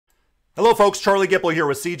Hello folks, Charlie Gipple here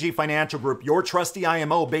with CG Financial Group, your trusty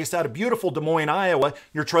IMO based out of beautiful Des Moines, Iowa,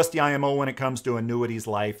 your trusty IMO when it comes to annuities,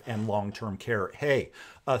 life, and long-term care. Hey,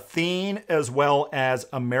 Athene as well as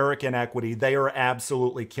American Equity, they are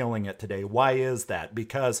absolutely killing it today. Why is that?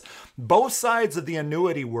 Because both sides of the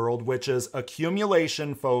annuity world, which is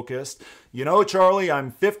accumulation focused, you know, Charlie,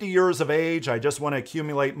 I'm 50 years of age. I just want to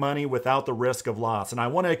accumulate money without the risk of loss. And I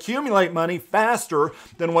want to accumulate money faster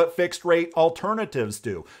than what fixed rate alternatives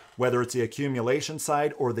do. Whether it's the accumulation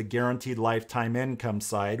side or the guaranteed lifetime income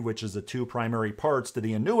side, which is the two primary parts to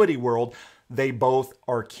the annuity world, they both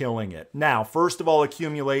are killing it. Now, first of all,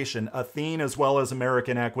 accumulation, Athene as well as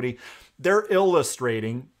American Equity, they're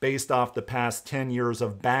illustrating based off the past 10 years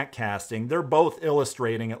of backcasting. They're both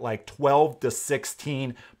illustrating at like 12 to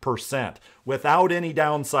 16% without any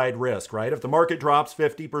downside risk, right? If the market drops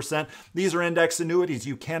 50%, these are index annuities.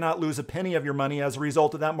 You cannot lose a penny of your money as a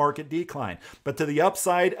result of that market decline. But to the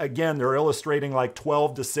upside, again, they're illustrating like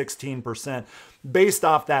 12 to 16% based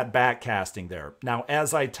off that backcasting there. Now,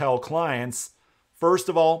 as I tell clients, first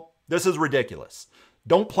of all, this is ridiculous.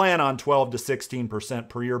 Don't plan on 12 to 16%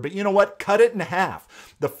 per year, but you know what? Cut it in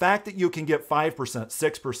half. The fact that you can get 5%,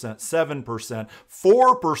 6%, 7%,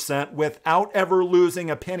 4% without ever losing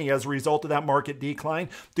a penny as a result of that market decline,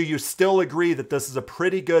 do you still agree that this is a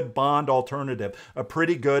pretty good bond alternative, a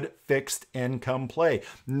pretty good fixed income play?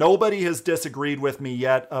 Nobody has disagreed with me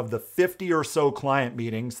yet of the 50 or so client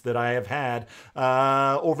meetings that I have had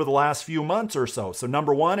over the last few months or so. So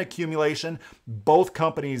number one, accumulation, both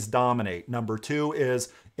companies dominate. Number two is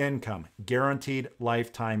income, guaranteed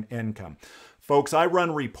lifetime income. Folks, I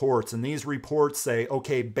run reports, and these reports say,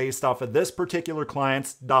 okay, based off of this particular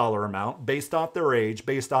client's dollar amount, based off their age,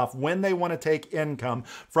 based off when they want to take income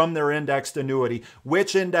from their indexed annuity,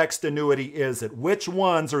 which indexed annuity is it? Which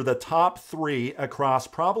ones are the top three across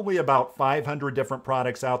probably about 500 different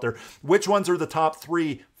products out there? Which ones are the top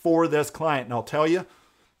three for this client? And I'll tell you,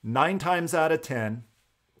 9 times out of 10,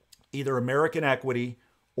 either American Equity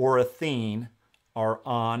or Athene are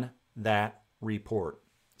on that report.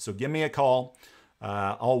 So give me a call.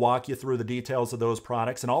 I'll walk you through the details of those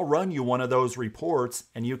products, and I'll run you one of those reports,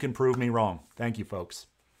 and you can prove me wrong. Thank you, folks.